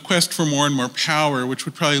a quest for more and more power, which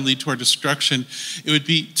would probably lead to our destruction, it would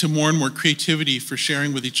be to more and more creativity for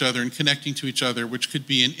sharing with each other and connecting to each other, which could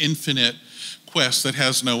be an infinite quest that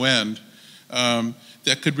has no end,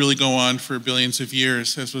 that could really go on for billions of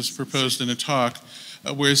years, as was proposed in a talk,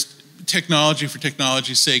 whereas technology for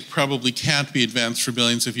technology's sake probably can't be advanced for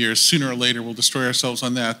billions of years. Sooner or later we'll destroy ourselves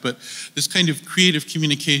on that. But this kind of creative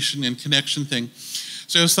communication and connection thing.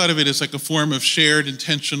 So I always thought of it as like a form of shared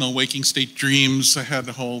intentional waking state dreams. I had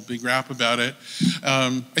a whole big rap about it.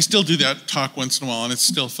 I still do that talk once in a while and it's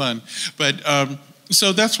still fun. But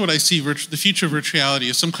so that's what I see the future of virtual reality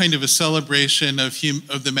is some kind of a celebration of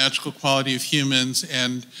the magical quality of humans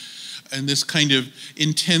and this kind of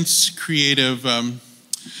intense creative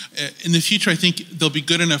in the future, I think there'll be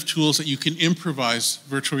good enough tools that you can improvise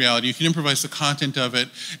virtual reality. You can improvise the content of it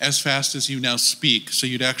as fast as you now speak. So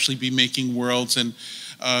you'd actually be making worlds, and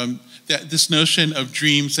this notion of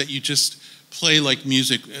dreams that you just play like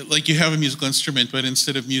music, like you have a musical instrument, but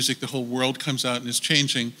instead of music, the whole world comes out and is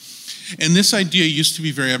changing. And this idea used to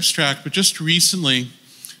be very abstract, but just recently,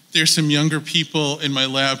 there's some younger people in my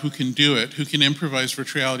lab who can do it, who can improvise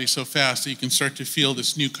virtual reality so fast that you can start to feel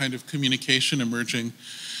this new kind of communication emerging.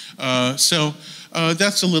 So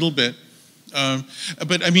that's a little bit.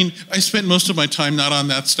 But I mean, I spent most of my time not on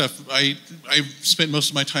that stuff. I spent most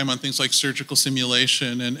of my time on things like surgical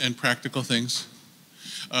simulation and practical things.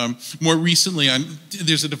 More recently,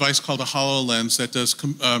 there's a device called a HoloLens that does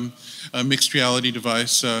a mixed reality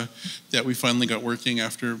device that we finally got working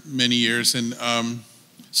after many years. And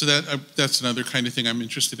so that's another kind of thing I'm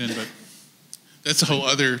interested in, but that's a whole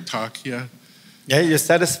other talk, yeah. Yeah, you're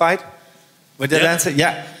satisfied with that answer?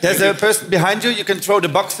 Yeah. There's a person behind you. You can throw the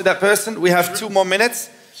box to that person. We have 2 more minutes.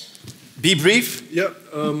 Be brief. Yeah,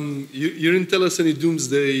 you didn't tell us any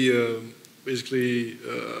doomsday, basically,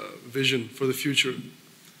 vision for the future,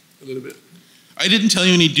 a little bit. I didn't tell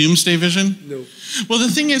you any doomsday vision? No. Well, the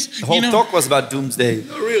thing is, The whole talk was about doomsday.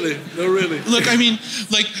 Not really, not really. Look, I mean,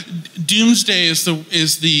 like, doomsday is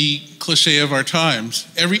the cliche of our times.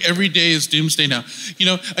 Every day is doomsday now. You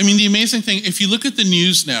know, I mean, the amazing thing, if you look at the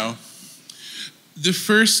news now, the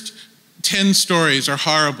first 10 stories are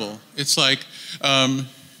horrible. It's like,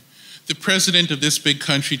 the president of this big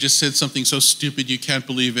country just said something so stupid you can't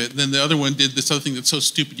believe it. And then the other one did this other thing that's so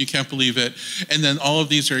stupid you can't believe it. And then all of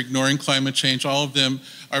these are ignoring climate change. All of them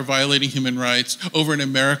are violating human rights. Over in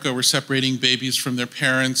America, we're separating babies from their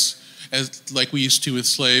parents, as like we used to with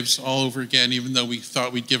slaves, all over again, even though we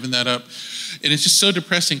thought we'd given that up. And it's just so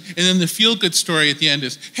depressing. And then the feel-good story at the end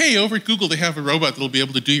is, hey, over at Google, they have a robot that'll be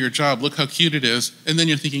able to do your job. Look how cute it is. And then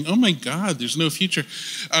you're thinking, oh my God, there's no future.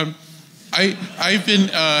 I've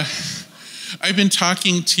been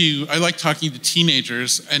talking to, I like talking to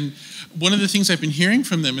teenagers, and one of the things I've been hearing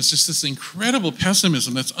from them is just this incredible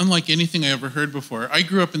pessimism that's unlike anything I ever heard before. I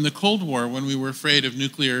grew up in the Cold War when we were afraid of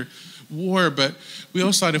nuclear war, but we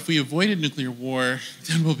always thought if we avoided nuclear war,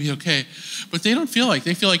 then we'll be okay. But they don't feel like,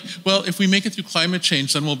 they feel like, well, if we make it through climate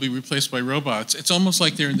change, then we'll be replaced by robots. It's almost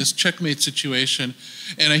like they're in this checkmate situation,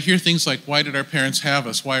 and I hear things like, why did our parents have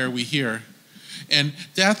us? Why are we here? And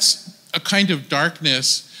that's a kind of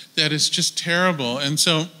darkness that is just terrible. And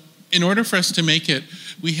so in order for us to make it,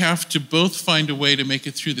 we have to both find a way to make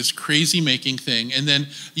it through this crazy making thing and then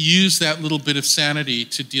use that little bit of sanity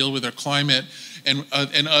to deal with our climate. And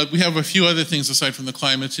we have a few other things aside from the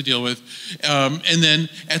climate to deal with. And then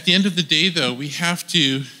at the end of the day, though, we have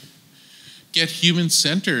to get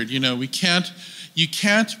human-centered. You know, you can't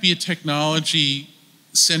be a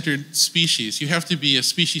technology-centered species. You have to be a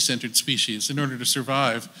species-centered species in order to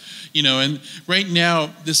survive. You know, and right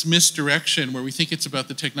now, this misdirection where we think it's about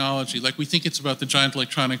the technology, like we think it's about the giant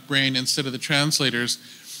electronic brain instead of the translators,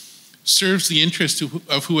 serves the interest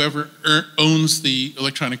of whoever owns the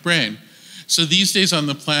electronic brain. So these days on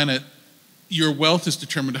the planet, your wealth is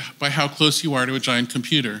determined by how close you are to a giant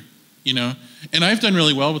computer, you know? And I've done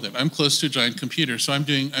really well with it. I'm close to a giant computer, so I'm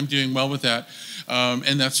doing well with that.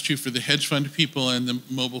 And that's true for the hedge fund people and the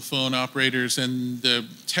mobile phone operators and the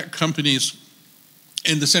tech companies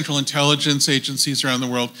and the central intelligence agencies around the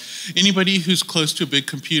world. Anybody who's close to a big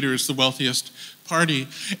computer is the wealthiest party.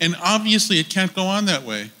 And obviously it can't go on that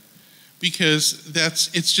way because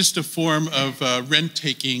it's just a form of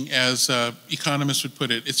rent-taking, as economists would put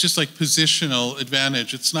it. It's just like positional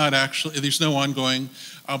advantage. It's not actually, there's no ongoing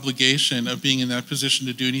obligation of being in that position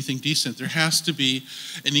to do anything decent. There has to be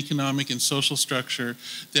an economic and social structure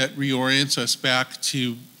that reorients us back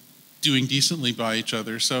to doing decently by each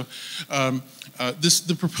other. So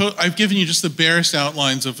I've given you just the barest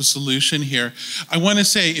outlines of a solution here. I want to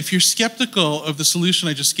say, if you're skeptical of the solution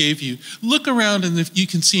I just gave you, look around and if you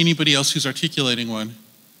can see anybody else who's articulating one.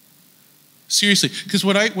 Seriously, because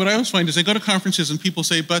what I always find is I go to conferences and people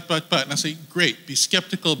say, but, and I say, great, be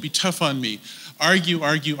skeptical, be tough on me, argue,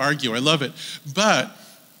 argue, argue, I love it. But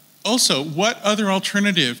also, what other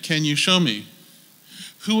alternative can you show me?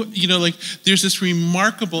 Who, you know, like there's this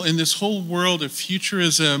remarkable, in this whole world of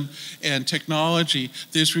futurism and technology,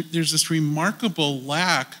 there's this remarkable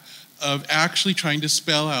lack of actually trying to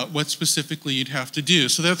spell out what specifically you'd have to do.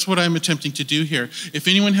 So that's what I'm attempting to do here. If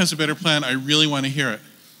anyone has a better plan, I really want to hear it.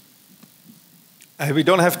 We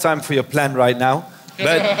don't have time for your plan right now,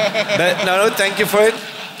 but no, thank you for it.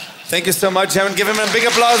 Thank you so much, Jaron. Give him a big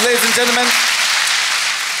applause, ladies and gentlemen.